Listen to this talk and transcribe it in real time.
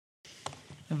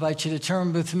I invite you to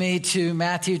turn with me to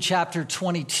Matthew chapter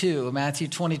 22. Matthew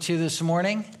 22 this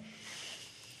morning.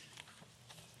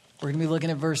 We're going to be looking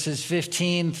at verses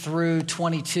 15 through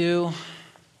 22.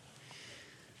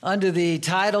 Under the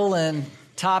title and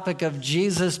topic of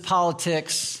Jesus,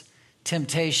 Politics,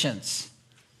 Temptations.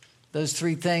 Those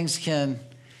three things can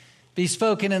be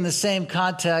spoken in the same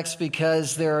context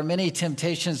because there are many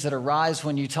temptations that arise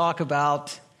when you talk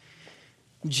about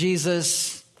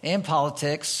Jesus and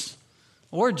politics,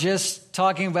 or just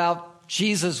talking about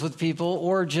Jesus with people,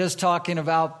 or just talking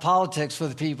about politics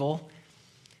with people.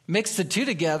 Mix the two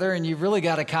together and you've really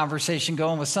got a conversation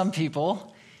going with some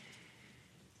people.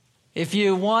 If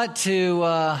you want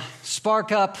to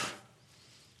spark up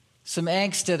some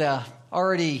angst at a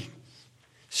already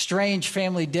strange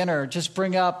family dinner, just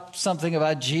bring up something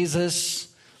about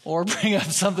Jesus, or bring up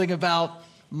something about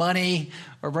money,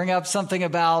 or bring up something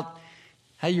about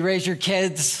how you raise your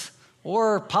kids,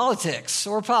 or politics.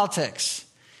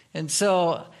 And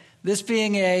so this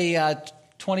being a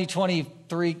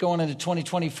 2023 going into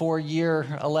 2024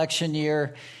 election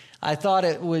year, I thought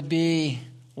it would be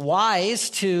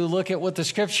wise to look at what the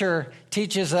scripture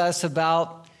teaches us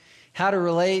about how to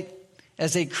relate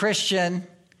as a Christian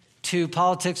to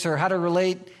politics, or how to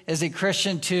relate as a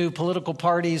Christian to political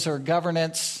parties or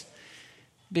governance,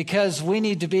 because we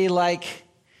need to be like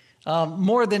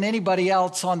more than anybody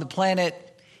else on the planet,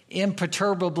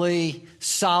 imperturbably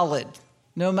solid,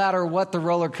 no matter what the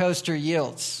roller coaster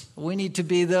yields. We need to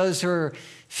be those who are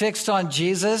fixed on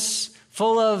Jesus,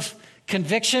 full of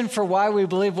conviction for why we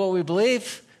believe what we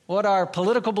believe, what our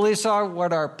political beliefs are,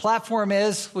 what our platform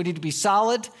is. We need to be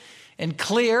solid and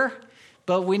clear,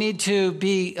 but we need to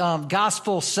be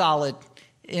gospel solid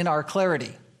in our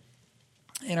clarity.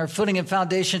 And our footing and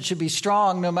foundation should be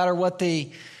strong no matter what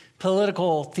the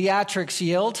political theatrics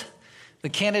yield. The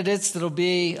candidates that will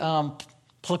be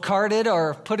placarded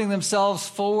or putting themselves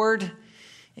forward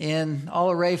in all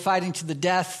array, fighting to the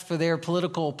death for their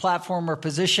political platform or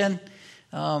position,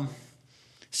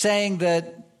 saying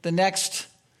that the next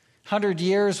 100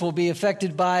 years will be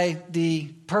affected by the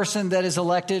person that is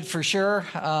elected for sure,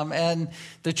 and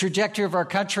the trajectory of our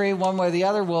country, one way or the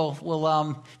other,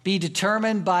 will be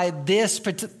determined by this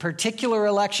particular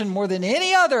election more than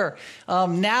any other,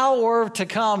 now or to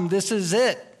come. This is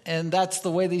it. And that's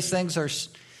the way these things are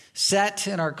set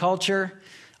in our culture.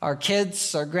 Our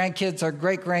kids, our grandkids, our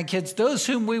great-grandkids, those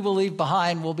whom we will leave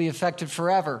behind will be affected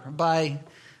forever by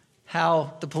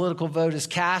how the political vote is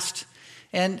cast.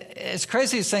 And as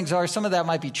crazy as things are, some of that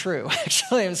might be true.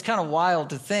 Actually, it was kind of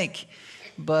wild to think.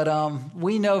 But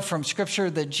we know from Scripture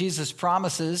that Jesus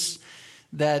promises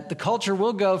that the culture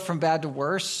will go from bad to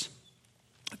worse.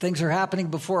 Things are happening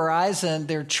before our eyes, and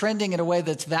they're trending in a way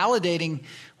that's validating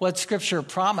what Scripture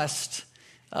promised.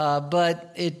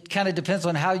 But it kind of depends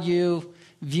on how you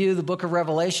view the book of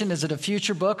Revelation. Is it a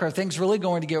future book? Are things really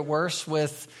going to get worse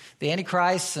with the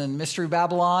Antichrist and Mystery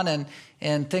Babylon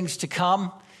and things to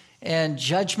come, and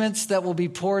judgments that will be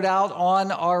poured out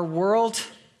on our world?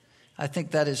 I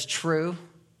think that is true.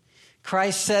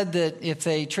 Christ said that if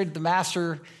they treated the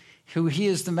master, who he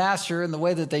is the master, in the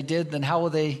way that they did, then how will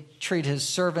they treat his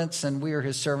servants? And we are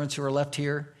his servants who are left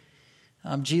here.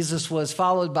 Jesus was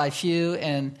followed by few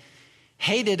and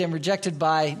hated and rejected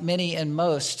by many and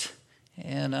most.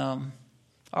 And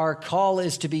our call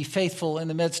is to be faithful in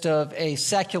the midst of a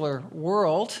secular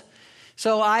world.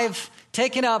 So I've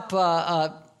taken up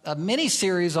a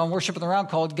mini-series on worship in the round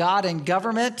called God and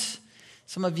Government.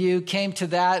 Some of you came to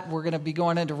that. We're going to be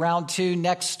going into round 2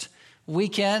 next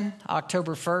weekend,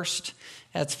 October 1st.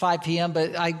 That's 5 p.m.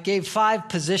 But I gave 5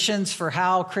 positions for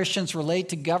how Christians relate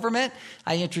to government.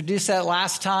 I introduced that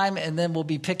last time, and then we'll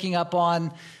be picking up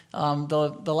on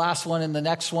the last one and the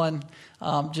next one,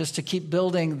 just to keep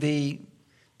building the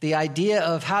idea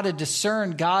of how to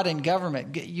discern God and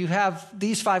government. You have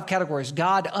these 5 categories: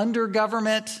 God under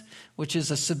government, which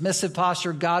is a submissive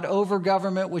posture; God over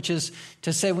government, which is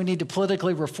to say we need to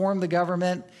politically reform the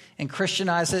government and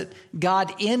Christianize it;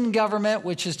 God in government,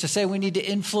 which is to say we need to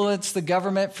influence the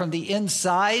government from the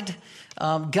inside;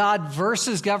 God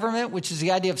versus government, which is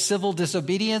the idea of civil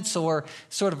disobedience or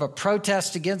sort of a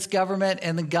protest against government;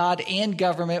 and then God and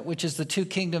government, which is the two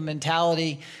kingdom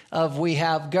mentality of we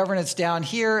have governance down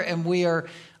here and we are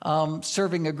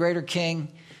serving a greater king,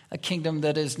 a kingdom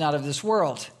that is not of this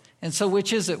world. And so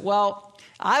which is it? Well,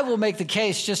 I will make the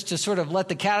case, just to sort of let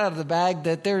the cat out of the bag,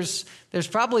 that there's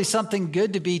probably something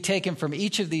good to be taken from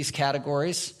each of these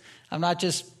categories. I'm not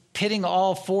just pitting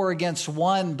all 4 against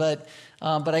one, but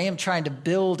I am trying to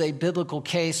build a biblical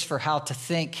case for how to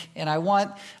think. And I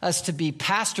want us to be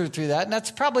pastored through that. And that's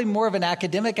probably more of an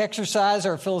academic exercise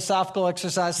or a philosophical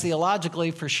exercise theologically,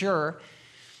 for sure.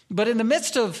 But in the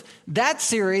midst of that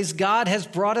series, God has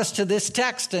brought us to this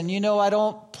text. And I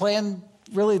don't plan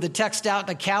really the text out in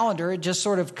a calendar. It just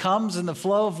sort of comes in the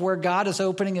flow of where God is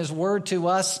opening his word to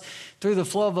us through the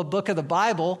flow of a book of the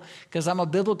Bible. Because I'm a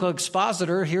biblical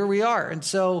expositor, here we are. And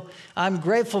so I'm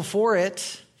grateful for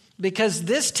it, because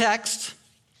this text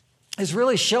is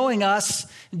really showing us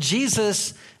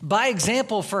Jesus by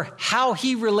example for how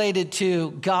he related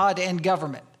to God and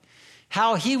government,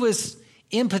 how he was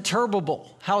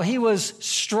imperturbable, how he was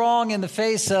strong in the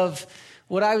face of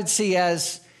what I would see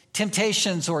as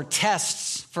temptations or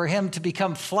tests for him to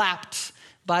become flapped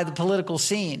by the political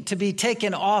scene, to be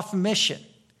taken off mission.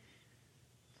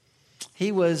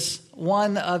 He was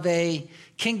one of a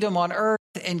kingdom on earth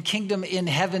and kingdom in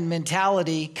heaven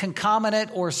mentality,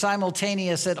 concomitant or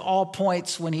simultaneous at all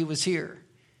points when he was here.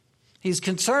 He's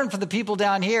concerned for the people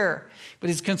down here, but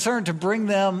he's concerned to bring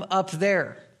them up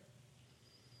there.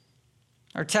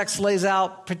 Our text lays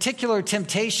out particular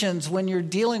temptations when you're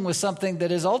dealing with something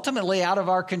that is ultimately out of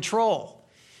our control.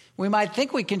 We might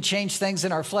think we can change things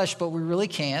in our flesh, but we really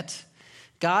can't.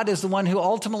 God is the one who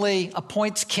ultimately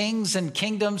appoints kings and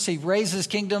kingdoms. He raises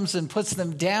kingdoms and puts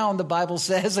them down, the Bible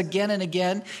says, again and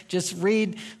again. Just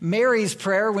read Mary's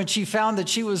prayer when she found that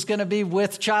she was going to be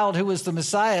with child who was the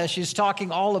Messiah. She's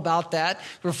talking all about that,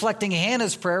 reflecting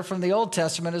Hannah's prayer from the Old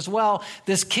Testament as well.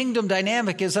 This kingdom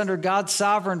dynamic is under God's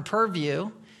sovereign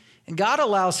purview. And God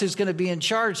allows who's going to be in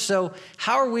charge. So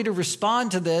how are we to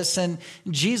respond to this? And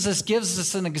Jesus gives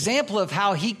us an example of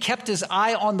how he kept his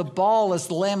eye on the ball as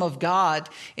the Lamb of God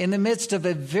in the midst of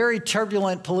a very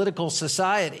turbulent political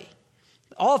society.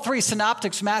 All three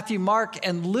synoptics, Matthew, Mark,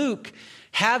 and Luke,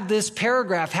 have this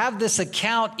paragraph, have this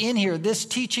account in here. This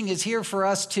teaching is here for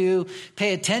us to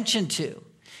pay attention to.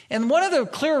 And one of the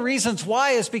clear reasons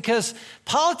why is because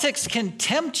politics can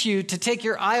tempt you to take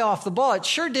your eye off the ball. It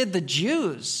sure did the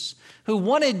Jews, who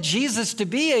wanted Jesus to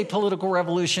be a political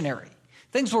revolutionary.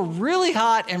 Things were really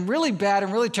hot and really bad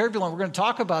and really turbulent. We're going to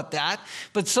talk about that.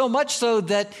 But so much so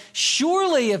that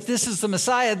surely if this is the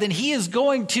Messiah, then he is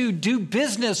going to do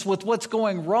business with what's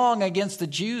going wrong against the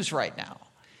Jews right now.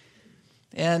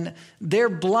 And their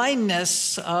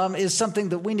blindness is something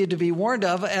that we need to be warned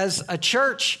of as a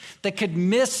church that could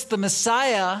miss the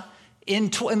Messiah in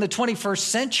the 21st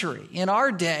century, in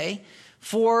our day,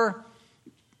 for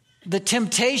the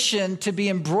temptation to be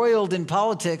embroiled in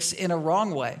politics in a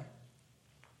wrong way.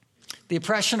 The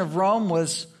oppression of Rome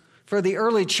was, for the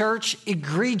early church,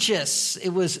 egregious. It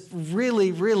was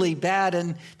really, really bad,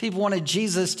 and people wanted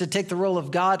Jesus to take the role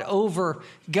of God over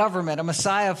government, a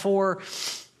Messiah for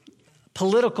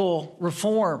political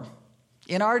reform.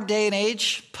 In our day and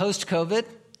age, post-COVID,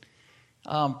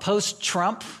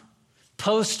 post-Trump,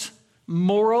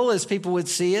 post-moral, as people would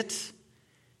see it,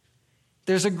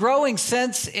 there's a growing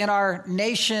sense in our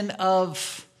nation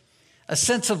of a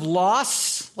sense of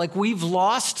loss, like we've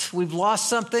lost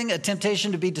something, a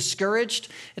temptation to be discouraged,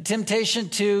 a temptation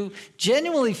to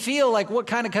genuinely feel like, what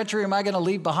kind of country am I going to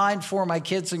leave behind for my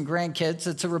kids and grandkids?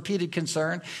 It's a repeated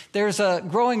concern. There's a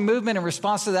growing movement in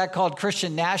response to that called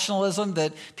Christian nationalism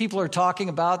that people are talking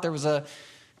about. There was a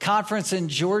conference in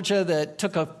Georgia that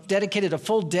dedicated a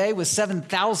full day with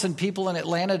 7,000 people in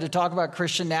Atlanta to talk about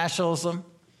Christian nationalism.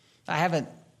 I haven't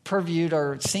previewed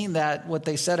or seen what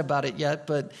they said about it yet,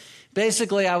 but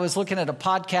basically, I was looking at a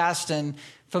podcast and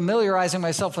familiarizing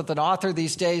myself with an author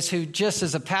these days who, just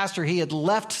as a pastor, he had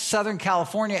left Southern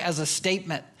California as a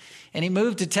statement, and he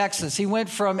moved to Texas. He went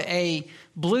from a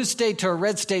blue state to a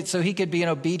red state so he could be an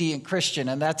obedient Christian,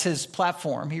 and that's his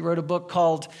platform. He wrote a book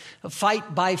called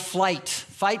Fight by Flight.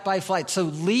 Fight by Flight. So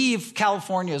leave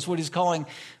California is what he's calling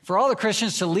for all the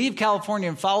Christians to leave California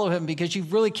and follow him, because you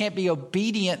really can't be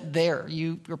obedient there.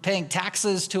 You're paying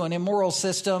taxes to an immoral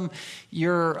system.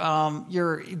 You're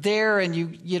there,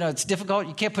 and it's difficult.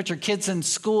 You can't put your kids in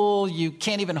school. You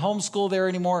can't even homeschool there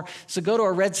anymore. So go to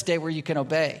a red state where you can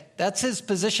obey. That's his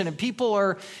position, and people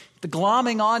are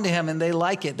glomming onto him, and they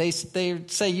like it. They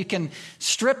say you can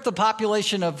strip the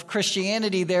population of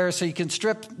Christianity there, so you can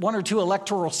strip 1 or 2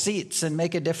 electoral seats and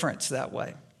make a difference that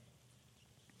way.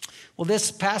 Well,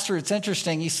 this pastor, it's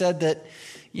interesting. He said that,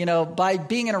 by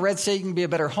being in a red state, you can be a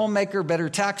better homemaker, better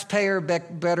taxpayer,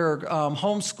 better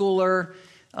homeschooler.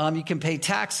 You can pay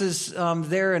taxes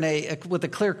there with a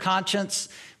clear conscience.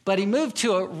 But he moved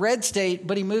to a red state,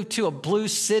 but he moved to a blue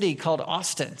city called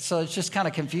Austin. So it's just kind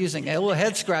of confusing. A little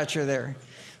head scratcher there.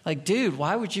 Like, dude,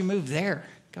 why would you move there?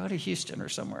 Go to Houston or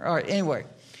somewhere. All right, anyway.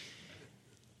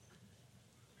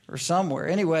 or somewhere.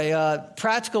 Anyway,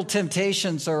 practical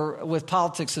temptations are with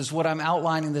politics is what I'm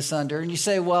outlining this under. And you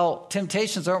say, well,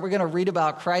 temptations, aren't we going to read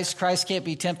about Christ? Christ can't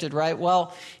be tempted, right?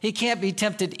 Well, he can't be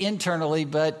tempted internally,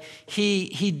 but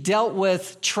he dealt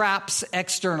with traps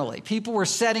externally. People were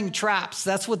setting traps.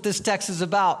 That's what this text is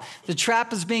about. The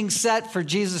trap is being set for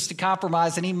Jesus to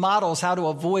compromise, and he models how to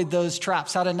avoid those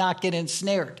traps, how to not get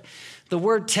ensnared. The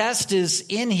word test is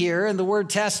in here, and the word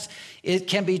test, it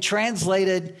can be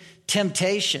translated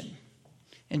temptation.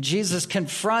 And Jesus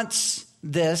confronts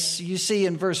this. You see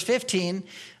in verse 15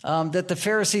 that the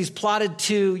Pharisees plotted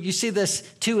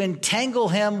to entangle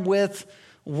him with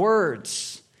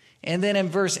words. And then in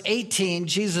verse 18,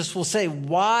 Jesus will say,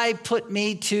 why put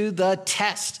me to the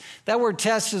test? That word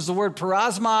test is the word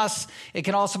parasmos. It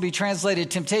can also be translated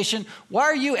temptation. Why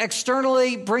are you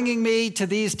externally bringing me to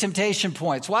these temptation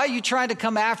points? Why are you trying to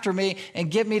come after me and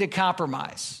get me to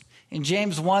compromise? In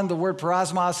James 1, the word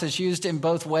parasmos is used in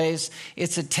both ways.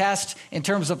 It's a test in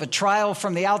terms of a trial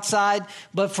from the outside,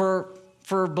 but for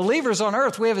believers on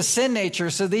earth, we have a sin nature.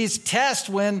 So these tests,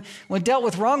 when dealt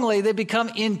with wrongly, they become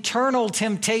internal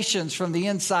temptations from the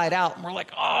inside out. And we're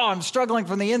like, oh, I'm struggling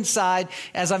from the inside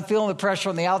as I'm feeling the pressure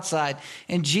on the outside.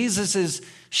 And Jesus is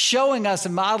showing us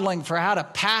and modeling for how to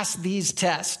pass these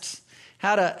tests,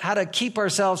 how to keep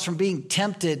ourselves from being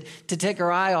tempted to take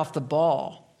our eye off the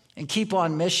ball and keep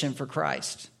on mission for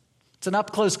Christ. It's an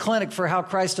up-close clinic for how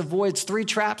Christ avoids 3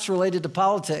 traps related to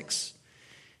politics.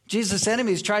 Jesus'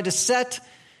 enemies tried to set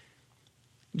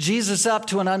Jesus up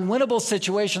to an unwinnable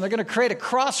situation. They're going to create a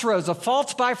crossroads, a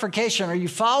false bifurcation. Are you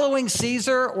following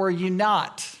Caesar or are you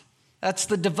not? That's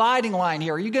the dividing line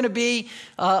here. Are you going to be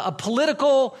a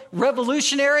political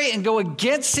revolutionary and go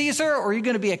against Caesar, or are you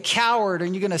going to be a coward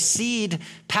and you're going to cede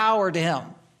power to him?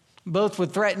 Both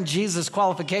would threaten Jesus'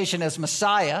 qualification as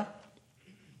Messiah.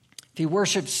 If he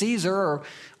worshiped Caesar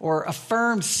or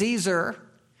affirmed Caesar,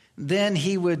 then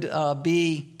he would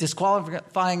be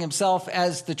disqualifying himself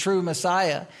as the true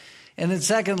Messiah. And then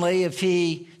secondly, if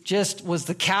he just was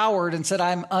the coward and said,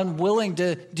 I'm unwilling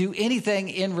to do anything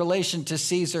in relation to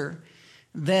Caesar,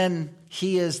 then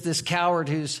he is this coward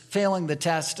who's failing the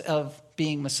test of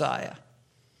being Messiah.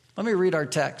 Let me read our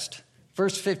text.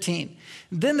 Verse 15,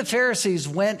 then the Pharisees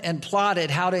went and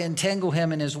plotted how to entangle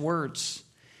him in his words.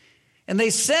 And they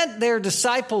sent their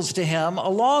disciples to him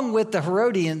along with the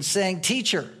Herodians, saying,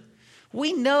 Teacher,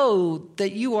 we know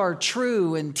that you are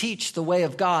true and teach the way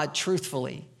of God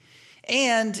truthfully,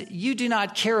 and you do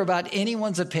not care about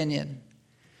anyone's opinion,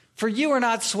 for you are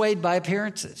not swayed by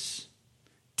appearances.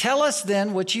 Tell us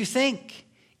then what you think.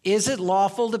 Is it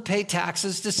lawful to pay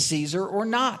taxes to Caesar or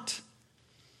not?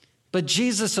 But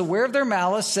Jesus, aware of their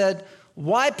malice, said,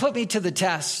 why put me to the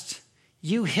test,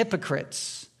 you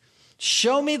hypocrites?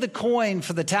 Show me the coin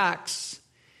for the tax.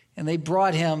 And they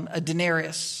brought him a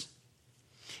denarius.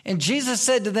 And Jesus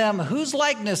said to them, whose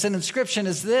likeness and inscription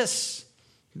is this?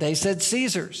 They said,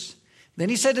 Caesar's. Then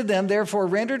he said to them, therefore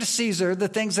render to Caesar the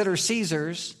things that are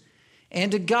Caesar's,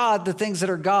 and to God the things that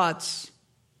are God's.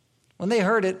 When they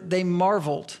heard it, they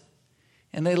marveled,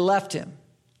 and they left him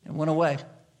and went away.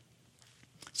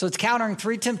 So it's countering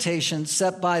 3 temptations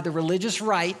set by the religious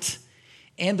right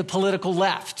and the political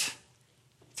left.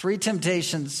 3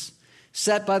 temptations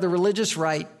set by the religious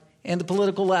right and the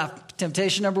political left.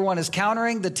 Temptation number 1 is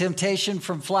countering the temptation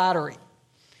from flattery.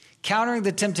 Countering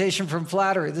the temptation from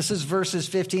flattery. This is verses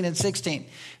 15 and 16.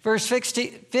 Verse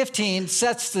 15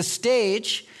 sets the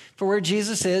stage for where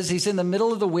Jesus is. He's in the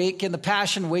middle of the week in the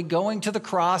Passion Week, going to the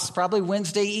cross, probably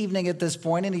Wednesday evening at this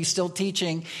point, and he's still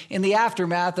teaching in the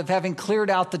aftermath of having cleared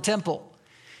out the temple.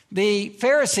 The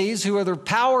Pharisees, who are the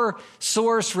power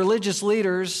source religious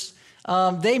leaders,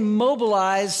 they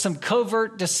mobilized some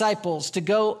covert disciples to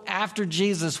go after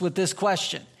Jesus with this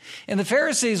question. And the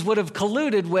Pharisees would have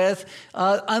colluded with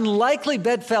unlikely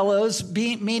bedfellows,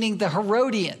 meaning the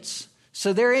Herodians.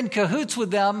 So they're in cahoots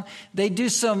with them. They do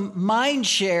some mind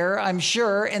share, I'm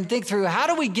sure, and think through, how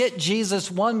do we get Jesus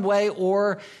one way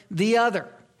or the other?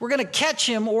 We're going to catch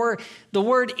him, or the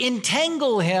word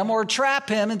entangle him or trap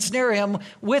him and snare him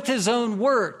with his own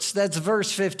words. That's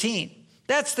verse 15.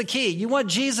 That's the key. You want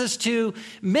Jesus to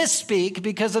misspeak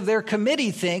because of their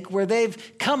committee think, where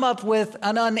they've come up with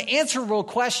an unanswerable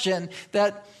question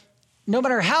that no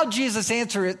matter how Jesus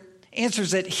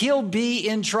answers it, he'll be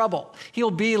in trouble.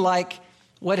 He'll be like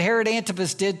what Herod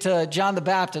Antipas did to John the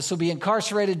Baptist. He'll be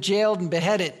incarcerated, jailed, and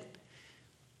beheaded.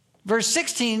 Verse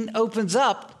 16 opens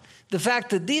up the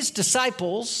fact that these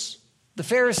disciples, the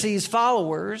Pharisees'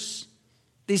 followers,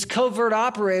 these covert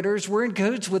operators, were in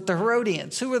cahoots with the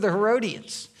Herodians. Who were the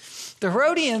Herodians? The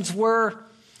Herodians were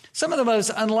some of the most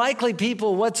unlikely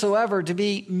people whatsoever to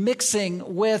be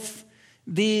mixing with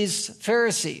these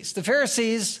Pharisees. The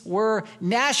Pharisees were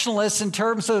nationalists in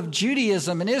terms of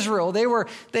Judaism and Israel. They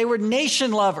were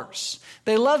nation lovers.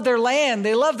 They loved their land.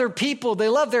 They loved their people. They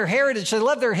loved their heritage. They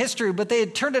loved their history, but they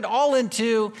had turned it all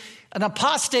into an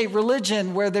apostate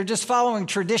religion where they're just following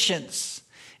traditions.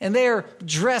 And they are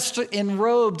dressed and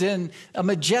robed in a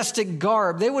majestic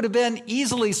garb. They would have been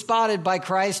easily spotted by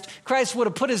Christ. Christ would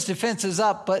have put his defenses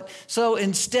up, but so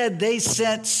instead they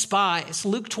sent spies.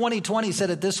 Luke 20:20 said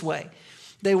it this way.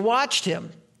 They watched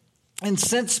him and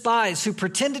sent spies who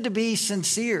pretended to be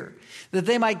sincere, that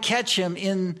they might catch him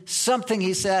in something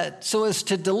he said, so as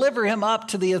to deliver him up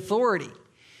to the authority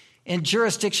and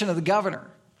jurisdiction of the governor.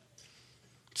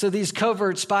 So these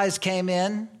covert spies came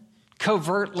in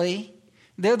covertly.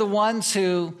 They're the ones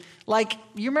who, like,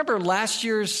 you remember last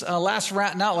year's,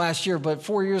 not last year, but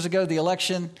 4 years ago, the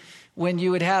election, when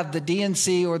you would have the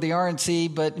DNC or the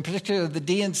RNC, but in particular the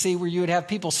DNC, where you would have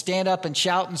people stand up and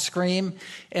shout and scream,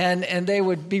 and they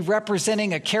would be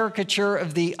representing a caricature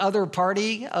of the other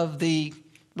party, of the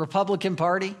Republican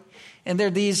Party. And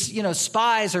they're these,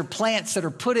 spies or plants that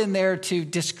are put in there to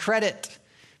discredit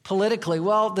politically.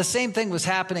 Well, the same thing was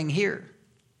happening here.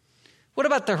 What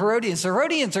about the Herodians? The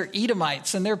Herodians are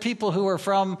Edomites, and they're people who are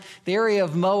from the area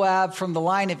of Moab, from the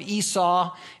line of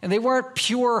Esau, and they weren't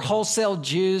pure wholesale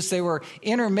Jews. They were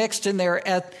intermixed in their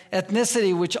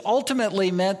ethnicity, which ultimately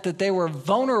meant that they were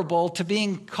vulnerable to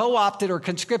being co-opted or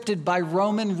conscripted by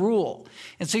Roman rule.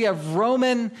 And so you have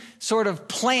Roman sort of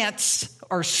plants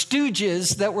or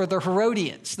stooges that were the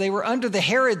Herodians. They were under the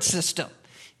Herod system.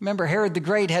 Remember, Herod the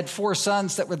Great had 4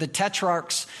 sons that were the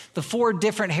tetrarchs, the 4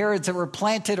 different Herods that were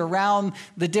planted around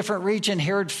the different region,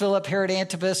 Herod Philip, Herod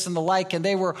Antipas, and the like, and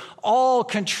they were all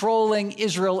controlling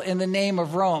Israel in the name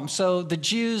of Rome. So the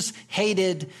Jews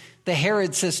hated the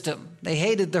Herod system. They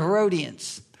hated the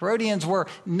Herodians. The Herodians were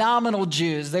nominal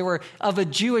Jews. They were of a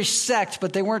Jewish sect,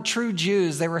 but they weren't true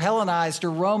Jews. They were Hellenized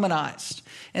or Romanized.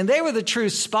 And they were the true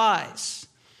spies.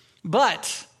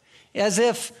 But as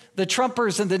if the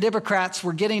Trumpers and the Democrats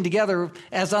were getting together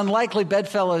as unlikely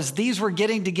bedfellows, these were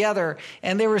getting together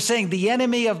and they were saying, the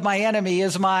enemy of my enemy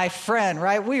is my friend,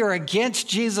 right? We are against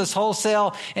Jesus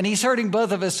wholesale and he's hurting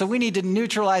both of us, so we need to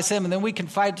neutralize him and then we can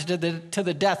fight to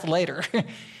the death later.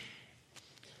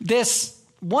 This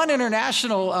one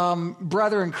international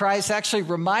brother in Christ actually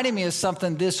reminded me of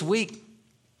something this week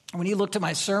when he looked at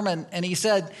my sermon and he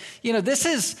said, this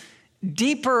is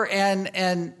deeper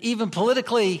and even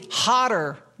politically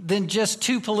hotter than just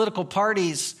 2 political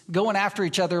parties going after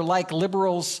each other like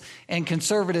liberals and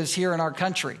conservatives here in our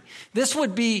country. This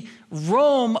would be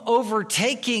Rome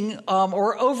overtaking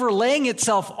or overlaying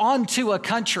itself onto a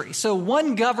country. So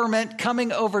one government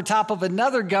coming over top of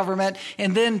another government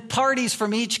and then parties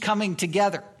from each coming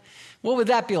together. What would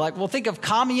that be like? Well, think of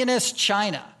communist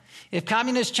China. If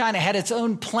communist China had its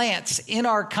own plants in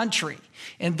our country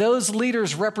and those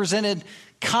leaders represented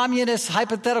communist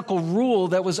hypothetical rule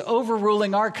that was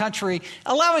overruling our country,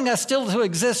 allowing us still to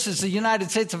exist as the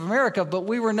United States of America, but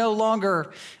we were no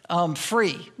longer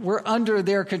free. We're under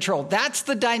their control. That's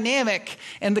the dynamic,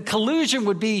 and the collusion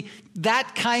would be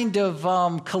that kind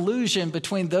of collusion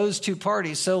between those 2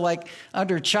 parties. So like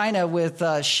under China with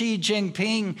Xi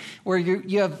Jinping, where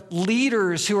you have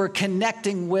leaders who are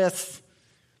connecting with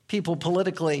people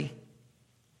politically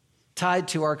tied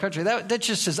to our country. That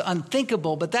just is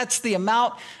unthinkable, but that's the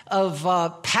amount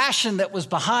of passion that was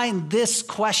behind this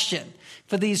question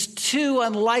for these 2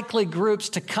 unlikely groups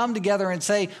to come together and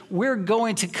say, we're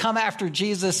going to come after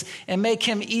Jesus and make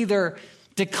him either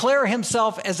declare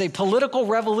himself as a political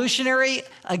revolutionary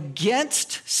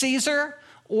against Caesar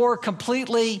or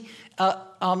completely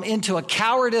into a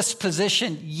cowardice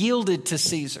position yielded to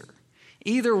Caesar.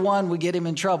 Either one would get him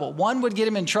in trouble. One would get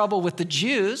him in trouble with the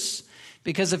Jews,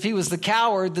 because if he was the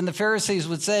coward, then the Pharisees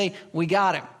would say, we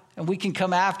got him and we can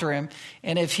come after him.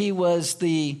 And if he was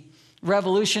the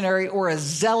revolutionary or a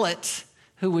zealot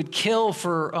who would kill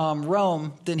for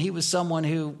Rome, then he was someone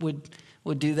who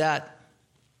would do that.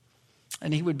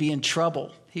 And he would be in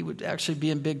trouble. He would actually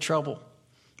be in big trouble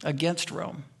against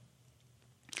Rome.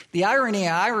 The irony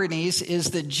of ironies is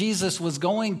that Jesus was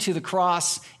going to the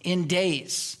cross in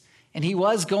days, and he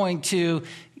was going to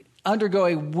undergo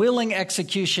a willing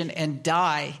execution and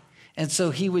die. And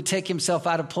so he would take himself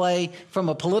out of play from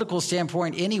a political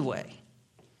standpoint anyway.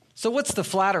 So what's the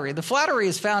flattery? The flattery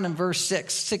is found in verse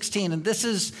 16. And this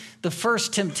is the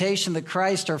first temptation that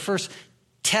Christ, or first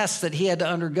test that he had to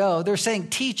undergo. They're saying,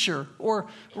 teacher or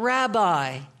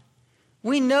rabbi,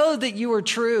 we know that you are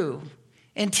true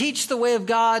and teach the way of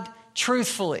God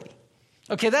truthfully.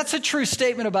 Okay, that's a true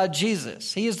statement about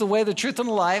Jesus. He is the way, the truth, and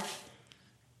the life.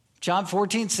 John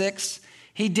 14:6.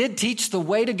 He did teach the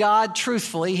way to God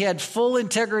truthfully. He had full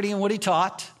integrity in what he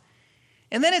taught.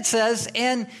 And then it says,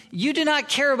 and you do not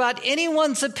care about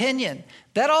anyone's opinion.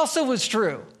 That also was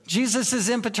true. Jesus is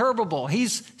imperturbable.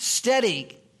 He's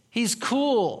steady. He's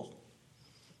cool.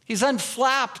 He's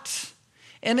unflapped.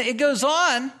 And it goes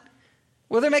on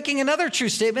where they're making another true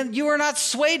statement. You are not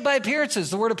swayed by appearances.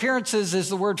 The word appearances is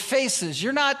the word faces.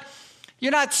 You're not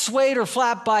swayed or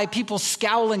flapped by people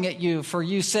scowling at you for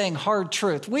you saying hard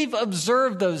truth. We've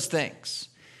observed those things.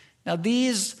 Now,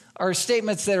 these are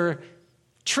statements that are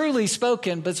truly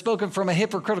spoken, but spoken from a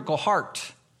hypocritical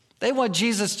heart. They want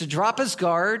Jesus to drop his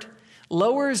guard,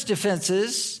 lower his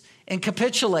defenses, and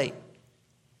capitulate.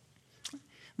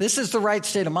 This is the right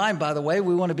state of mind, by the way.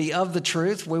 We want to be of the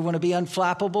truth. We want to be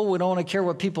unflappable. We don't want to care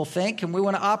what people think. And we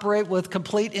want to operate with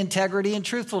complete integrity and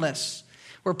truthfulness,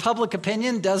 where public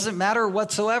opinion doesn't matter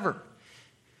whatsoever.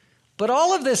 But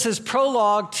all of this is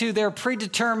prologue to their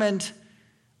predetermined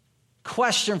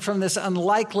question from this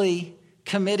unlikely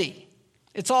committee.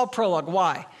 It's all prologue.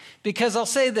 Why? Because I'll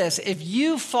say this, if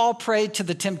you fall prey to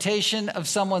the temptation of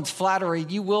someone's flattery,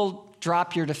 you will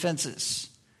drop your defenses.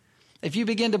 If you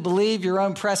begin to believe your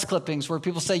own press clippings where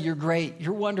people say you're great,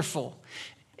 you're wonderful.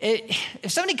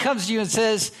 If somebody comes to you and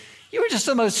says, you were just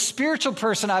the most spiritual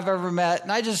person I've ever met,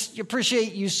 and I just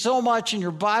appreciate you so much in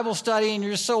your Bible study, and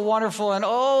you're so wonderful, and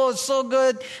oh, it's so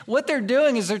good. What they're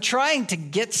doing is they're trying to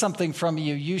get something from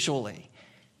you, usually.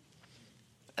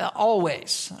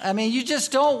 Always. I mean, you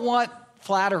just don't want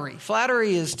flattery.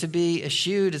 Flattery is to be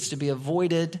eschewed. It's to be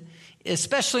avoided,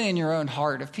 especially in your own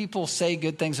heart. If people say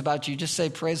good things about you, just say,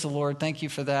 praise the Lord. Thank you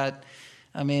for that.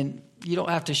 I mean, you don't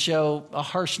have to show a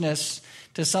harshness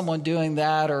to someone doing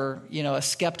that or, a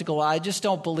skeptical eye. Just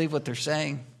don't believe what they're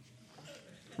saying.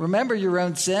 Remember your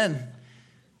own sin.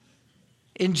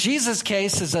 In Jesus'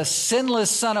 case, as a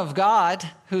sinless Son of God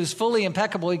who's fully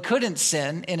impeccable, he couldn't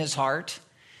sin in his heart.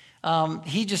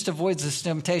 He just avoids this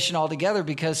temptation altogether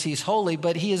because he's holy,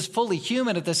 but he is fully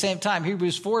human at the same time.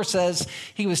 Hebrews 4 says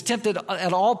he was tempted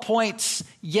at all points,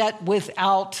 yet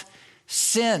without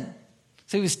sin.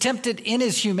 So he was tempted in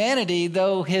his humanity,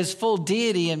 though his full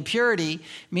deity and purity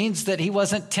means that he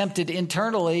wasn't tempted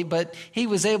internally, but he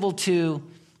was able to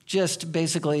just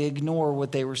basically ignore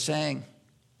what they were saying.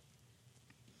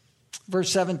 Verse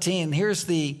 17, here's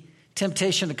the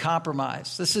temptation to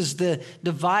compromise. This is the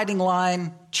dividing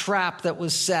line trap that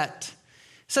was set.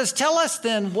 It says, tell us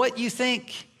then what you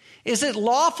think. Is it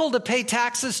lawful to pay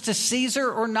taxes to Caesar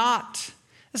or not?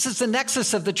 This is the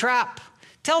nexus of the trap.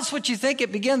 Tell us what you think.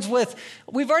 It begins with,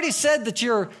 we've already said that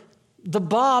you're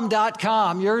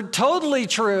thebomb.com. You're totally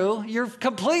true. You're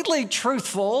completely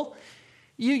truthful.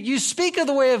 You speak of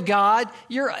the way of God.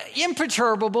 You're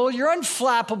imperturbable. You're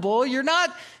unflappable. You're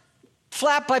not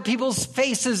flapped by people's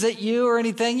faces at you or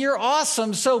anything. You're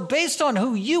awesome. So based on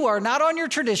who you are, not on your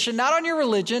tradition, not on your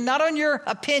religion, not on your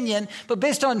opinion, but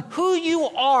based on who you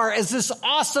are as this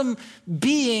awesome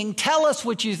being, tell us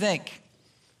what you think.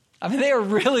 I mean, they are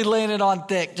really laying it on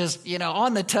thick, just,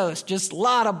 on the toast, just a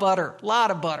lot of butter, a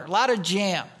lot of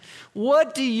jam.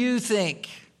 What do you think?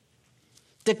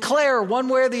 Declare one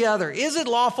way or the other. Is it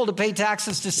lawful to pay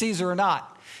taxes to Caesar or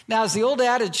not? Now, as the old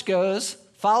adage goes,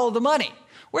 follow the money.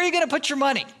 Where are you going to put your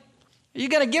money? Are you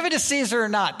going to give it to Caesar or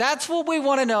not? That's what we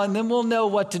want to know, and then we'll know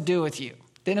what to do with you.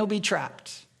 Then he'll be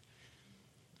trapped.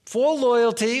 Full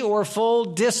loyalty or full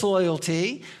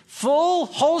disloyalty, full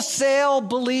wholesale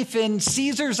belief in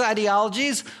Caesar's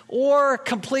ideologies, or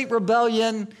complete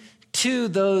rebellion to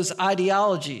those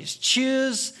ideologies.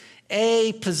 Choose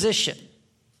a position.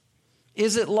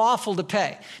 Is it lawful to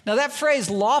pay? Now that phrase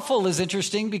lawful is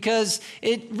interesting because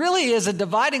it really is a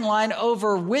dividing line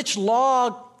over which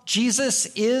law Jesus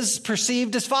is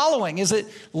perceived as following. Is it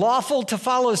lawful to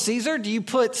follow Caesar? Do you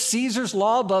put Caesar's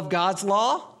law above God's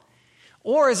law?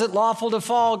 Or is it lawful to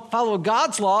follow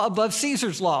God's law above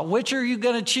Caesar's law? Which are you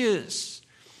going to choose?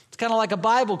 It's kind of like a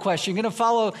Bible question. You're going to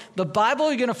follow the Bible or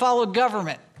you're going to follow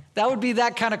government? That would be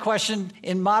that kind of question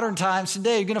in modern times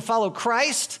today. You're going to follow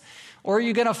Christ or are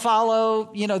you going to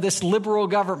follow, this liberal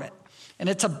government? And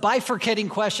it's a bifurcating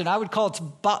question. I would call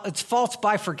it's false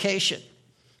bifurcation.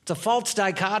 It's a false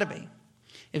dichotomy.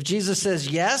 If Jesus says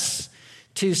yes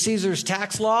to Caesar's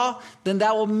tax law, then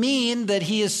that will mean that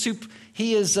he is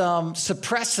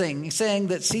suppressing, saying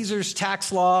that Caesar's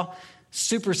tax law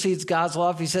supersedes God's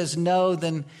law. If he says no,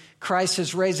 then Christ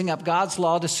is raising up God's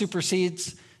law to supersede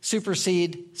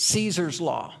Caesar's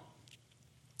law.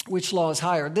 Which law is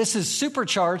higher? This is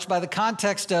supercharged by the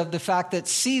context of the fact that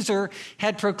Caesar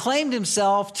had proclaimed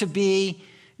himself to be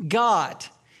God.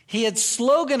 He had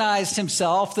sloganized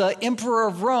himself, the emperor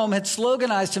of Rome had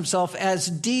sloganized himself as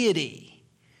deity.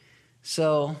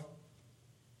 So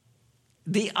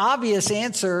the obvious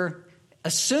answer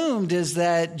assumed is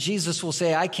that Jesus will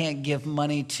say, I can't give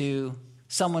money to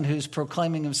someone who's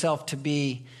proclaiming himself to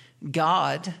be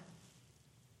God.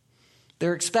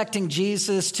 They're expecting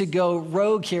Jesus to go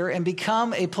rogue here and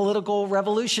become a political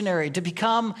revolutionary, to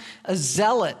become a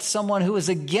zealot, someone who is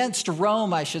against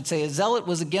Rome, I should say. A zealot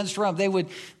was against Rome. They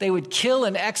would kill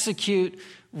and execute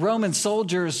Roman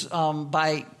soldiers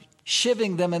by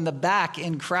shivving them in the back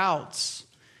in crowds.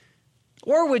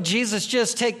 Or would Jesus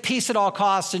just take peace at all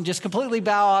costs and just completely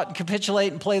bow out and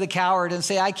capitulate and play the coward and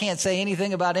say, I can't say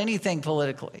anything about anything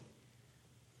politically?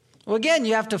 Well, again,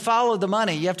 you have to follow the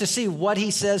money. You have to see what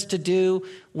he says to do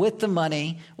with the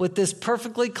money, with this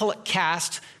perfectly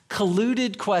cast,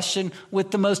 colluded question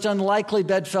with the most unlikely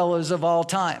bedfellows of all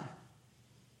time.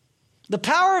 The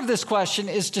power of this question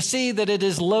is to see that it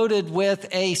is loaded with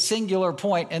a singular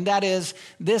point, and that is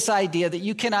this idea that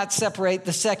you cannot separate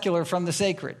the secular from the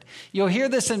sacred. You'll hear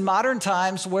this in modern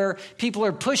times where people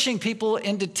are pushing people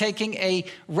into taking a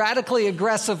radically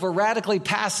aggressive or radically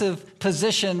passive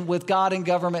position with God and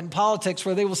government and politics,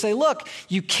 where they will say, look,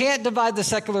 you can't divide the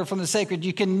secular from the sacred.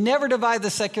 You can never divide the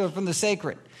secular from the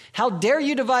sacred. How dare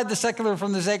you divide the secular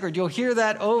from the sacred? You'll hear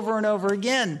that over and over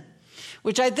again.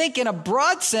 Which I think in a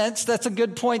broad sense, that's a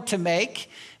good point to make.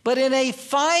 But in a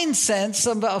fine sense,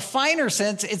 a finer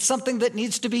sense, it's something that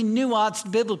needs to be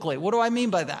nuanced biblically. What do I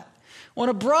mean by that? Well, in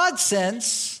a broad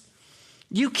sense,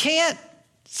 you can't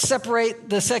separate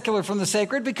the secular from the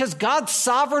sacred because God's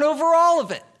sovereign over all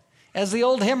of it. As the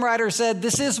old hymn writer said,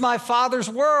 this is my Father's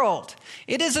world.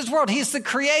 It is his world. He's the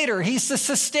creator. He's the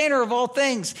sustainer of all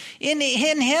things. In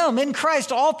him, in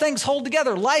Christ, all things hold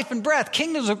together. Life and breath.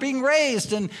 Kingdoms are being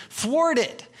raised and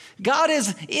thwarted. God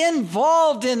is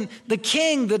involved in the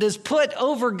king that is put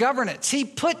over governance. He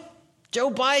put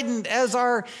Joe Biden as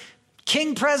our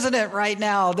king president right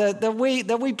now that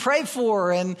we pray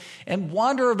for and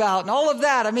wonder about and all of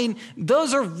that. I mean,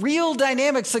 those are real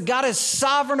dynamics that God is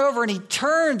sovereign over, and he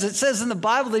turns, it says in the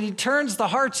Bible that he turns the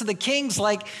hearts of the kings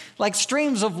like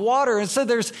streams of water. And so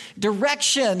there's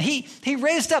direction. He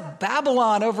raised up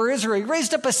Babylon over Israel. He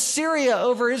raised up Assyria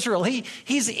over Israel.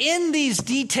 He's in these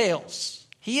details.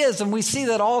 He is, and we see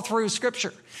that all through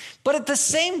Scripture. But at the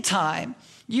same time,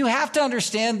 you have to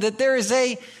understand that there is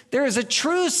a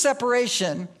true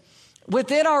separation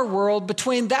within our world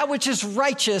between that which is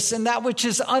righteous and that which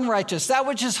is unrighteous, that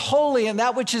which is holy and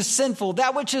that which is sinful,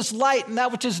 that which is light and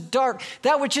that which is dark,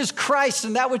 that which is Christ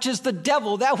and that which is the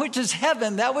devil, that which is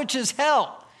heaven, that which is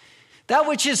hell, that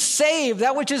which is saved,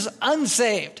 that which is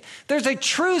unsaved. There's a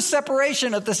true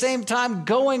separation at the same time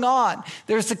going on.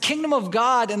 There's the kingdom of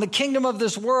God and the kingdom of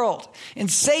this world.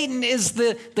 And Satan is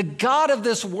the God of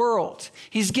this world.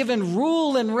 He's given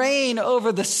rule and reign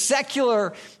over the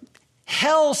secular,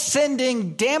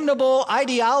 hell-sending, damnable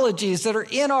ideologies that are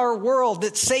in our world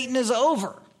that Satan is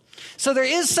over. So there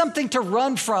is something to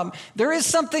run from. There is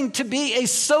something to be a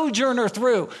sojourner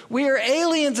through. We are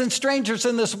aliens and strangers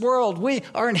in this world.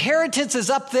 Our inheritance is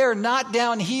up there, not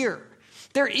down here.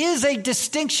 There is a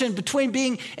distinction between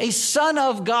being a son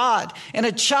of God and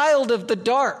a child of the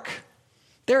dark.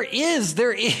 There is.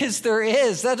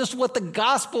 That is what the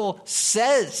gospel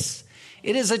says.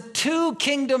 It is a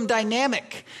two-kingdom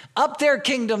dynamic. Up there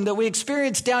kingdom that we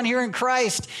experience down here in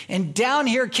Christ, and down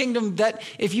here kingdom that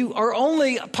if you are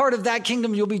only a part of that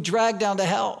kingdom, you'll be dragged down to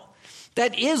hell.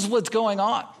 That is what's going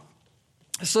on.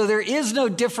 So there is no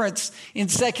difference in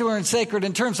secular and sacred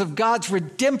in terms of God's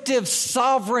redemptive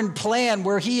sovereign plan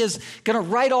where he is going to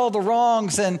right all the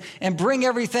wrongs and bring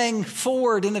everything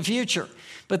forward in the future.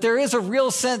 But there is a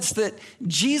real sense that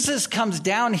Jesus comes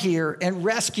down here and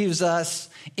rescues us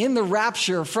in the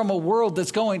rapture from a world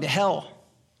that's going to hell.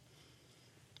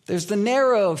 There's the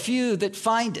narrow few that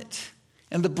find it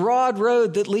and the broad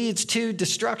road that leads to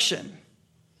destruction.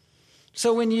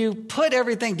 So when you put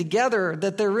everything together,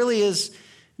 that there really is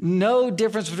no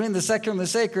difference between the secular and the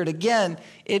sacred, again,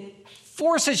 it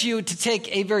forces you to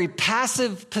take a very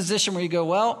passive position where you go,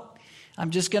 well, I'm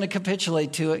just going to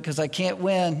capitulate to it because I can't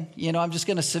win. I'm just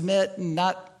going to submit and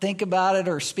not think about it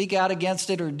or speak out against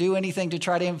it or do anything to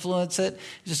try to influence it. I'm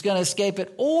just going to escape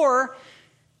it. Or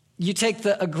you take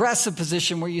the aggressive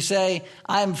position where you say,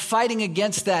 I'm fighting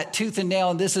against that tooth and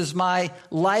nail, and this is my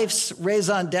life's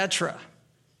raison d'etre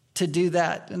to do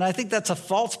that. And I think that's a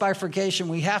false bifurcation.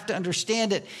 We have to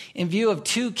understand it in view of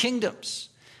two kingdoms.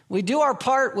 We do our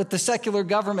part with the secular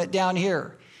government down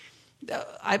here.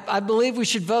 I believe we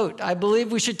should vote. I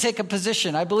believe we should take a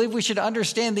position. I believe we should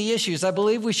understand the issues. I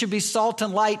believe we should be salt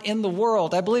and light in the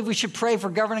world. I believe we should pray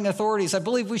for governing authorities. I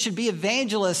believe we should be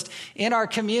evangelists in our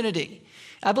community.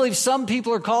 I believe some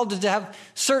people are called to have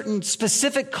certain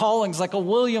specific callings, like a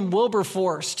William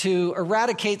Wilberforce, to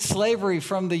eradicate slavery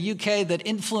from the UK that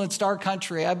influenced our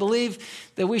country. I believe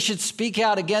that we should speak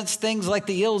out against things like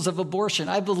the ills of abortion.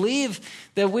 I believe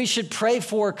that we should pray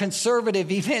for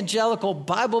conservative, evangelical,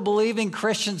 Bible-believing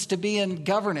Christians to be in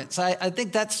governance. I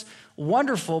think that's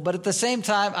wonderful, but at the same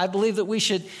time, I believe that we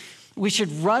should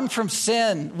run from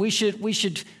sin. We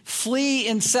should flee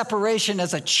in separation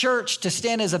as a church to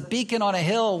stand as a beacon on a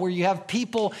hill where you have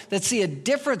people that see a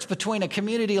difference between a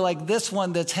community like this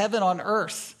one that's heaven on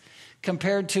earth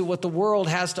compared to what the world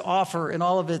has to offer in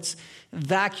all of its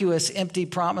vacuous, empty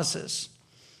promises.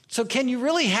 So can you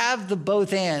really have the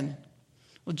both and?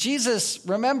 Well, Jesus,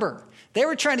 remember, they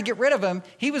were trying to get rid of him.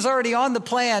 He was already on the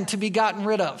plan to be gotten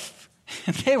rid of.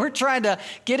 They were trying to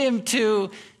get him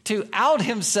to out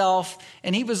himself,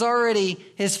 and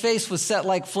his face was set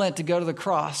like flint to go to the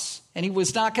cross. And he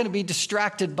was not going to be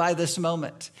distracted by this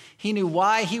moment. He knew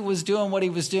why he was doing what he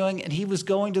was doing, and he was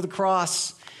going to the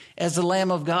cross as the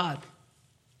Lamb of God.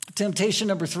 Temptation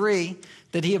number 3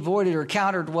 that he avoided or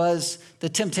countered was the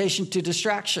temptation to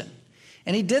distraction.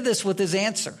 And he did this with his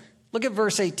answer. Look at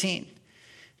verse 18.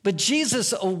 But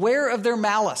Jesus, aware of their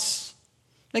malice.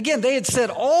 Again, they had said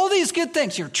all these good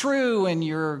things. You're true, and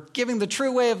you're giving the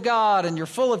true way of God, and you're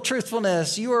full of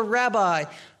truthfulness. You are a rabbi.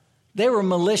 They were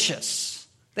malicious.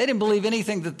 They didn't believe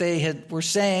anything that they were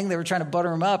saying. They were trying to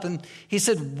butter him up. And he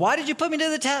said, why did you put me to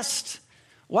the test?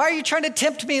 Why are you trying to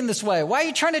tempt me in this way? Why are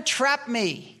you trying to trap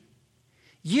me?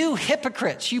 You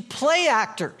hypocrites, you play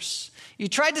actors. You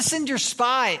tried to send your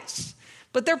spies,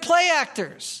 but they're play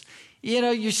actors.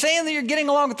 You're saying that you're getting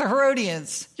along with the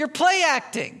Herodians. You're play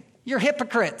acting. You're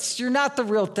hypocrites. You're not the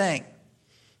real thing.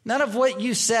 None of what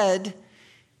you said,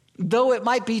 though it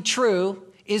might be true,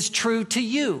 is true to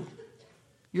you.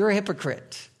 You're a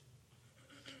hypocrite.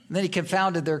 And then he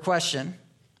confounded their question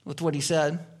with what he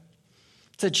said.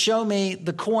 He said, show me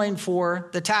the coin for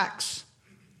the tax.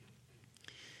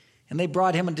 And they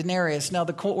brought him a denarius. Now,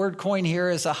 the word coin here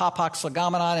is a hapax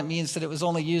legomenon. It means that it was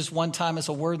only used one time as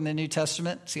a word in the New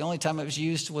Testament. It's the only time it was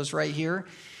used was right here.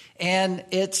 And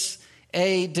it's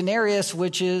a denarius,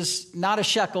 which is not a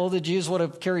shekel. The Jews would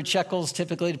have carried shekels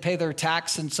typically to pay their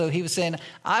tax. And so he was saying,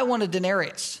 I want a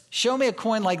denarius. Show me a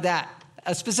coin like that,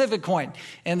 a specific coin.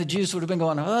 And the Jews would have been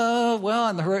going, oh, well,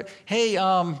 and hey,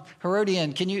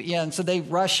 Herodian, can you? Yeah. And so they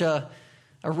rush a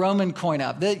Roman coin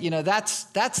up. That's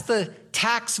the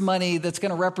tax money that's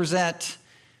going to represent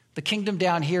the kingdom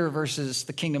down here versus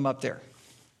the kingdom up there.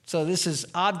 So this is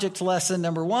object lesson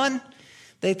number 1.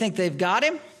 They think they've got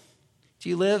him. Do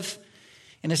you live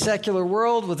in a secular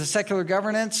world with a secular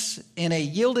governance in a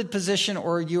yielded position,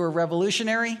 or you are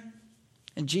revolutionary?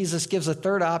 And Jesus gives a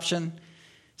third option.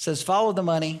 Says, follow the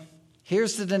money.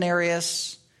 Here's the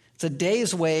denarius. It's a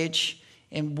day's wage.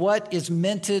 And what is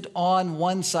minted on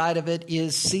one side of it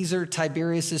is Caesar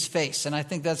Tiberius's face. And I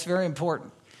think that's very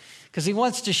important because he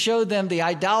wants to show them the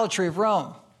idolatry of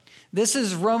Rome. This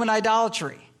is Roman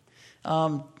idolatry.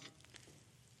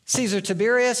 Caesar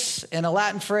Tiberius, and a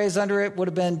Latin phrase under it would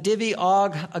have been Divi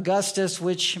Aug Augustus,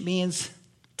 which means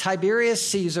Tiberius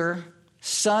Caesar,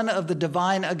 son of the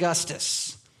divine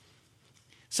Augustus.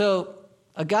 So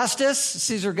Augustus,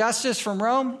 Caesar Augustus from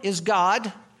Rome, is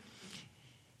God,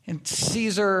 and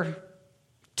Caesar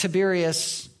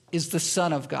Tiberius is the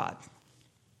son of God.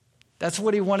 That's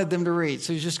what he wanted them to read.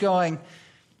 So he's just going,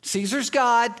 Caesar's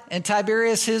God, and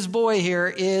Tiberius, his boy here,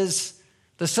 is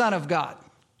the son of God.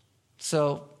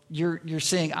 So you're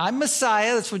seeing, I'm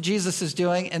Messiah. That's what Jesus is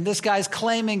doing. And this guy's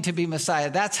claiming to be Messiah.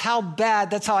 That's how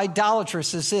bad, that's how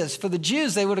idolatrous this is. For the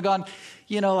Jews, they would have gone,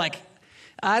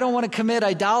 I don't want to commit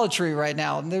idolatry right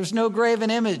now. And there's no graven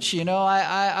image.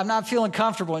 I'm not feeling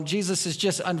comfortable. And Jesus is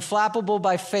just unflappable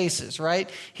by faces, right?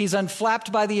 He's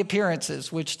unflapped by the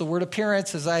appearances, which the word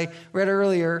appearance, as I read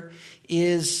earlier,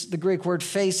 is the Greek word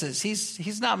faces.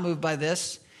 He's not moved by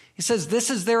this. He says, this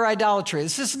is their idolatry.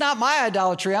 This is not my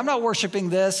idolatry. I'm not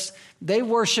worshiping this. They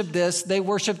worship this. They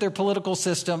worship their political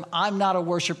system. I'm not a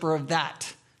worshiper of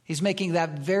that. He's making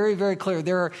that very, very clear.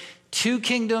 There are 2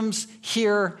 kingdoms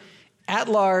here at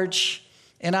large,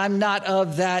 and I'm not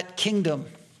of that kingdom.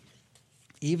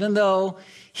 Even though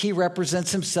he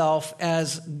represents himself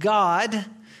as God,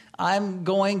 I'm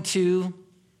going to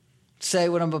say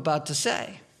what I'm about to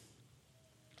say.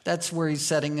 That's where he's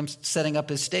setting up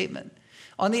his statement.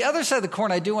 On the other side of the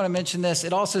coin, I do want to mention this.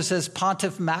 It also says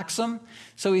Pontiff Maxim.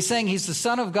 So he's saying he's the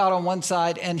Son of God on one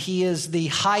side, and he is the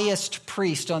highest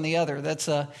priest on the other. That's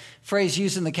a phrase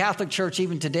used in the Catholic Church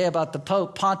even today about the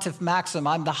Pope, Pontiff Maxim.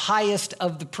 I'm the highest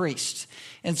of the priests.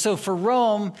 And so for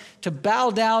Rome, to bow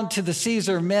down to the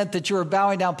Caesar meant that you were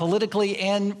bowing down politically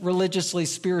and religiously,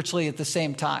 spiritually at the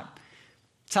same time.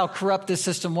 That's how corrupt this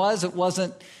system was. It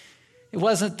wasn't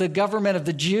the government of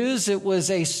the Jews. It was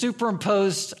a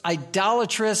superimposed,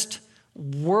 idolatrous,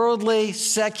 worldly,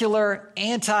 secular,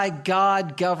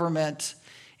 anti-God government.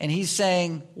 And he's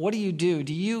saying, what do you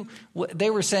do? They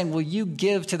were saying, will you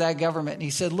give to that government? And he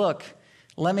said, look,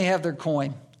 let me have their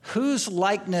coin. Whose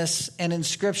likeness and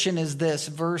inscription is this?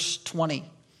 Verse 20.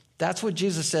 That's what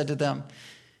Jesus said to them.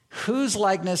 Whose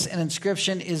likeness and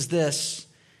inscription is this?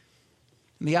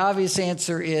 And the obvious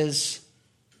answer is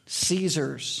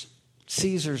Caesar's.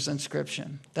 Caesar's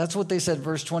inscription. That's what they said,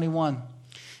 verse 21.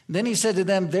 Then he said to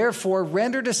them, therefore,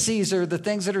 render to Caesar the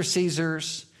things that are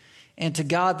Caesar's, and to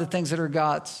God the things that are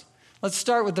God's. Let's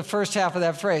start with the first half of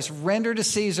that phrase. Render to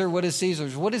Caesar what is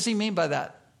Caesar's. What does he mean by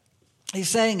that? He's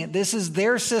saying this is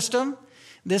their system.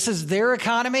 This is their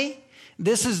economy.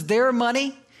 This is their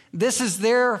money. This is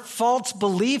their false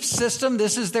belief system.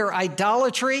 This is their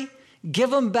idolatry. Give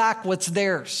them back what's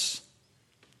theirs.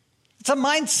 It's a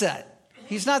mindset.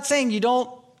 He's not saying you don't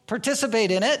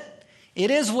participate in it.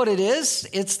 It is what it is.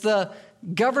 It's the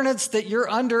governance that you're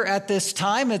under at this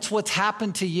time. It's what's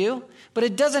happened to you. But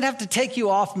it doesn't have to take you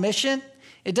off mission.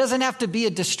 It doesn't have to be a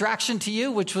distraction to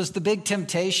you, which was the big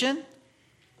temptation.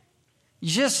 You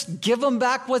just give them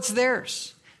back what's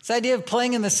theirs. This idea of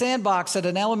playing in the sandbox at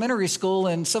an elementary school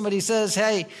and somebody says,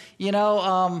 hey, what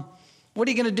are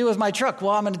you going to do with my truck?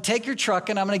 Well, I'm going to take your truck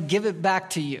and I'm going to give it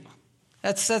back to you.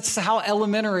 That's how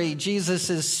elementary Jesus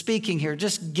is speaking here.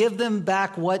 Just give them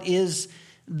back what is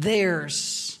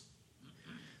theirs.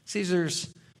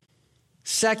 Caesar's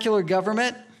secular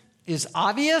government is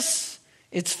obvious.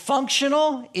 It's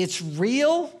functional. It's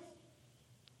real.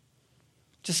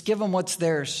 Just give them what's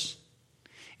theirs.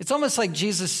 It's almost like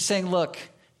Jesus is saying, look,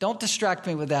 don't distract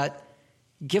me with that.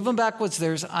 Give them back what's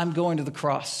theirs. I'm going to the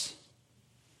cross.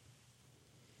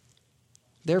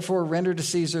 Therefore, render to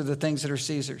Caesar the things that are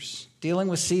Caesar's. Dealing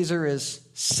with Caesar is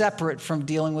separate from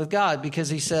dealing with God because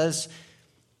he says,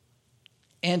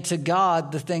 and to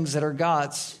God the things that are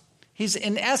God's. He's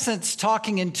in essence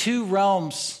talking in two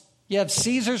realms. You have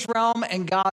Caesar's realm and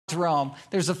God's realm.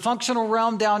 There's a functional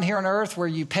realm down here on earth where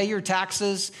you pay your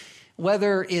taxes,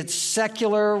 whether it's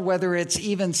secular, whether it's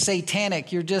even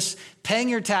satanic. You're just paying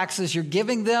your taxes, you're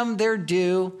giving them their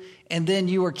due, and then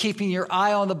you are keeping your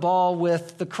eye on the ball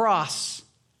with the cross.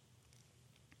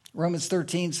 Romans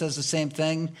 13 says the same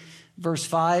thing. Verse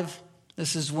 5,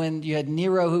 this is when you had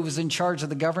Nero who was in charge of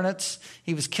the governance.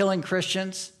 He was killing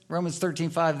Christians. Romans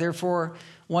 13:5, therefore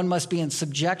one must be in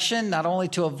subjection, not only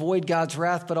to avoid God's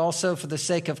wrath, but also for the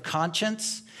sake of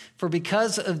conscience. For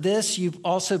because of this, you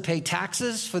also pay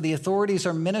taxes, for the authorities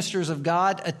are ministers of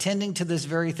God, attending to this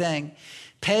very thing.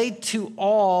 Pay to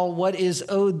all what is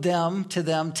owed to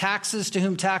them, taxes to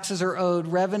whom taxes are owed,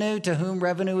 revenue to whom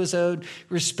revenue is owed,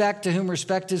 respect to whom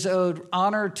respect is owed,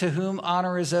 honor to whom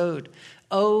honor is owed.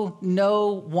 Owe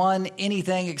no one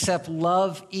anything except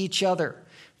love each other.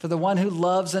 For the one who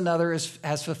loves another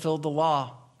has fulfilled the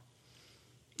law.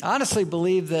 I honestly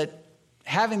believe that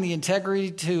having the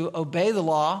integrity to obey the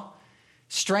law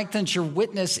strengthens your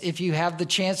witness if you have the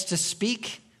chance to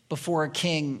speak before a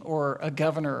king or a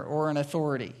governor or an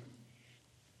authority.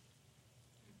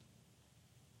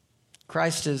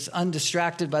 Christ is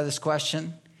undistracted by this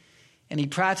question, and he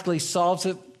practically solves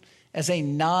it as a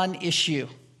non-issue.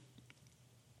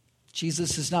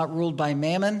 Jesus is not ruled by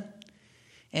mammon,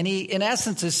 and he, in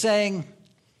essence, is saying,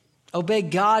 obey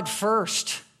God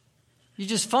first. You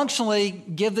just functionally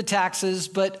give the taxes,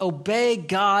 but obey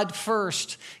God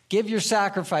first. Give your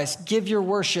sacrifice, give your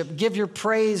worship, give your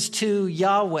praise to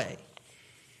Yahweh.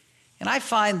 And I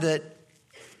find that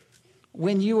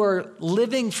when you are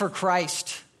living for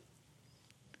Christ,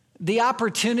 the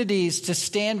opportunities to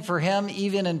stand for him,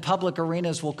 even in public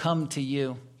arenas, will come to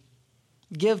you.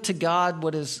 Give to God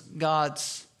what is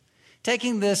God's.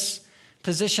 Taking this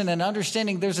position and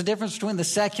understanding there's a difference between the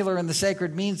secular and the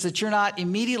sacred means that you're not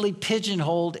immediately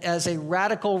pigeonholed as a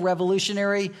radical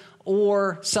revolutionary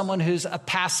or someone who's a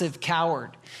passive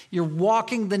coward. You're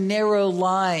walking the narrow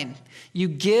line. You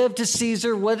give to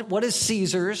Caesar what is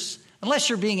Caesar's, unless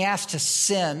you're being asked to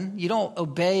sin. You don't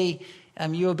obey,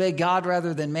 you obey God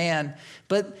rather than man.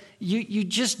 But you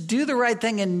just do the right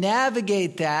thing and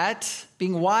navigate that,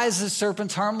 being wise as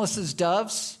serpents, harmless as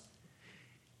doves.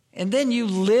 And then you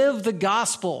live the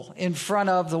gospel in front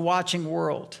of the watching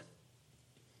world.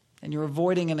 And you're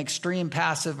avoiding an extreme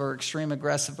passive or extreme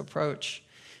aggressive approach.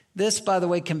 This, by the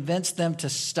way, convinced them to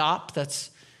stop. That's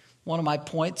one of my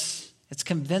points. It's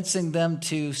convincing them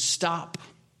to stop.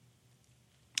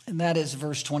 And that is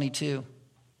verse 22.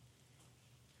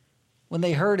 When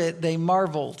they heard it, they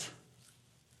marveled,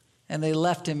 and they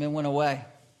left him and went away.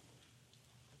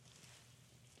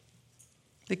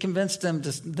 It convinced them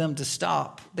to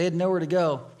stop. They had nowhere to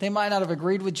go. They might not have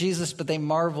agreed with Jesus, but they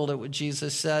marveled at what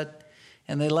Jesus said,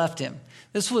 and they left him.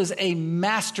 This was a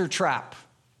master trap.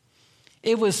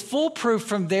 It was foolproof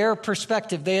from their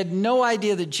perspective. They had no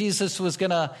idea that Jesus was going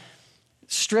to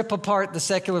strip apart the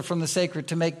secular from the sacred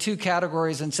to make two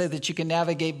categories and say that you can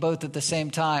navigate both at the same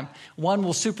time. One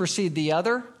will supersede the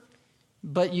other,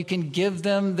 but you can give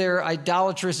them their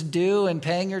idolatrous due in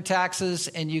paying your taxes,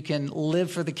 and you can live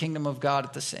for the kingdom of God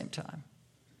at the same time.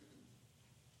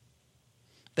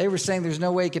 They were saying there's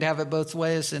no way he could have it both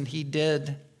ways, and he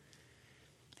did.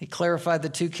 He clarified the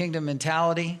two-kingdom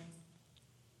mentality.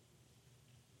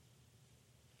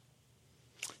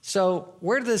 So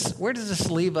where does this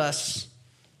leave us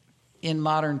in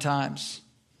modern times?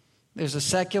 There's a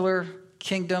secular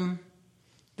kingdom.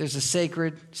 There's a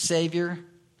sacred Savior.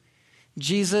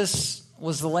 Jesus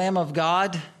was the Lamb of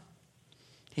God.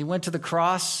 He went to the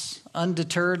cross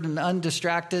undeterred and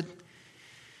undistracted.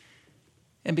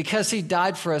 And because he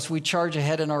died for us, we charge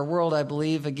ahead in our world, I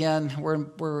believe. Again,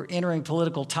 we're entering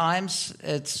political times.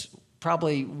 It's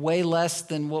probably way less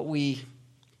than what we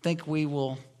think we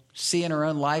will see in our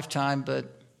own lifetime,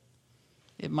 but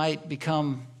it might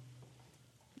become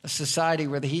a society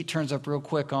where the heat turns up real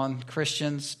quick on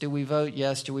Christians. Do we vote?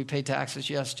 Yes. Do we pay taxes?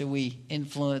 Yes. Do we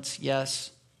influence?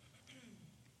 Yes.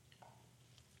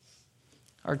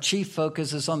 Our chief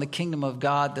focus is on the kingdom of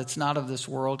God that's not of this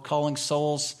world, calling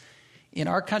souls in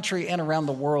our country and around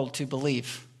the world to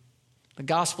believe. The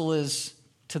gospel is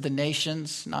to the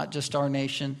nations, not just our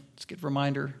nation. It's a good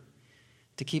reminder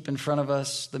to keep in front of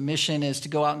us. The mission is to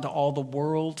go out into all the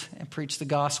world and preach the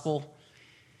gospel.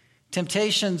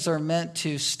 Temptations are meant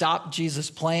to stop Jesus'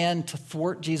 plan, to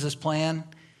thwart Jesus' plan.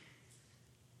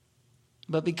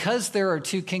 But because there are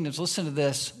two kingdoms, listen to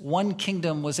this, one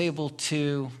kingdom was able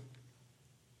to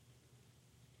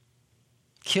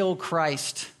kill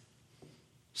Christ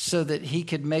so that he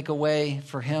could make a way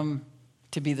for him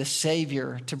to be the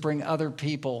Savior, to bring other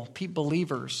people,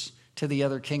 believers, to the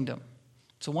other kingdom.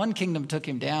 So one kingdom took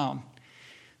him down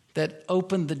that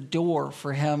opened the door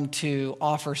for him to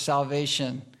offer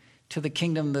salvation to the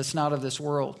kingdom that's not of this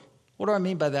world. What do I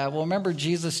mean by that? Well, remember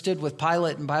Jesus stood with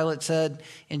Pilate, and Pilate said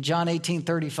in John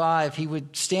 18:35, he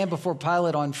would stand before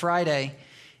Pilate on Friday,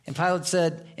 and Pilate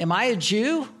said, "Am I a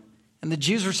Jew?" And the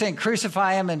Jews were saying,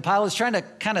 "Crucify him." And Pilate's trying to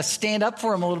kind of stand up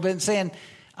for him a little bit and saying,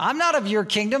 "I'm not of your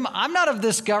kingdom. I'm not of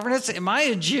this governance. Am I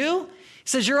a Jew?" He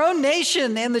says, "Your own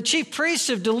nation and the chief priests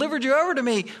have delivered you over to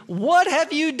me. What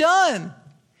have you done?"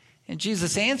 And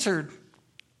Jesus answered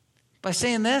by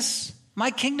saying this, "My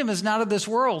kingdom is not of this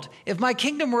world. If my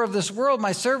kingdom were of this world,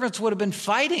 my servants would have been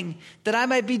fighting that I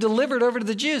might be delivered over to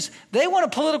the Jews." They want a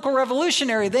political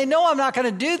revolutionary. They know I'm not going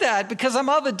to do that because I'm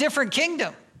of a different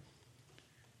kingdom.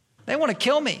 They want to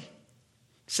kill me. He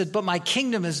said, "But my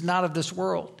kingdom is not of this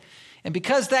world." And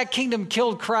because that kingdom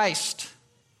killed Christ,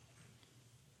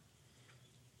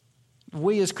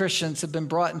 we as Christians have been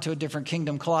brought into a different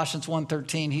kingdom. Colossians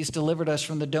 1:13, he's delivered us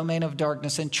from the domain of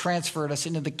darkness and transferred us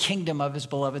into the kingdom of his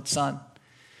beloved Son.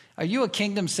 Are you a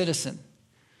kingdom citizen?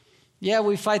 Yeah,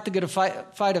 we fight the good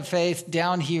fight of faith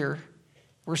down here.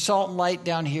 We're salt and light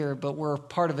down here, but we're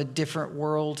part of a different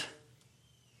world.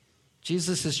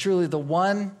 Jesus is truly the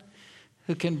one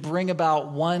who can bring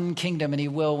about one kingdom, and he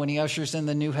will when he ushers in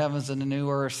the new heavens and the new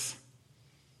earth.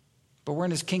 But we're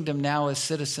in his kingdom now as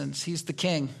citizens. He's the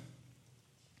king.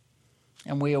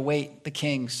 And we await the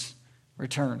king's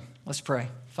return. Let's pray.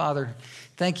 Father,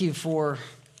 thank you for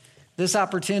this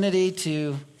opportunity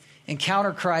to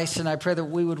encounter Christ, and I pray that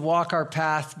we would walk our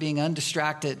path being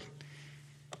undistracted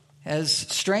as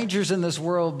strangers in this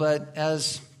world, but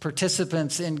as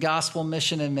participants in gospel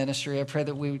mission and ministry. I pray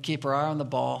that we would keep our eye on the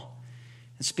ball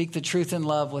and speak the truth in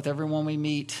love with everyone we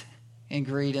meet and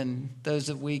greet and those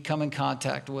that we come in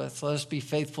contact with. Let us be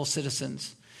faithful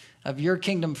citizens of your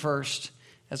kingdom first,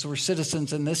 as we're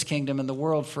citizens in this kingdom and the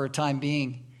world for a time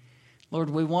being. Lord,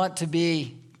 we want to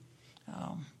be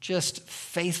just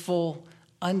faithful,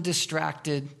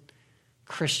 undistracted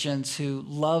Christians who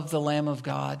love the Lamb of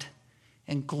God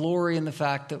and glory in the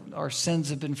fact that our sins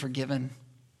have been forgiven.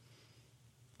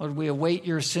 Lord, we await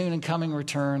your soon and coming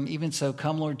return. Even so,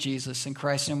 come, Lord Jesus. In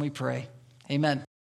Christ's name we pray. Amen.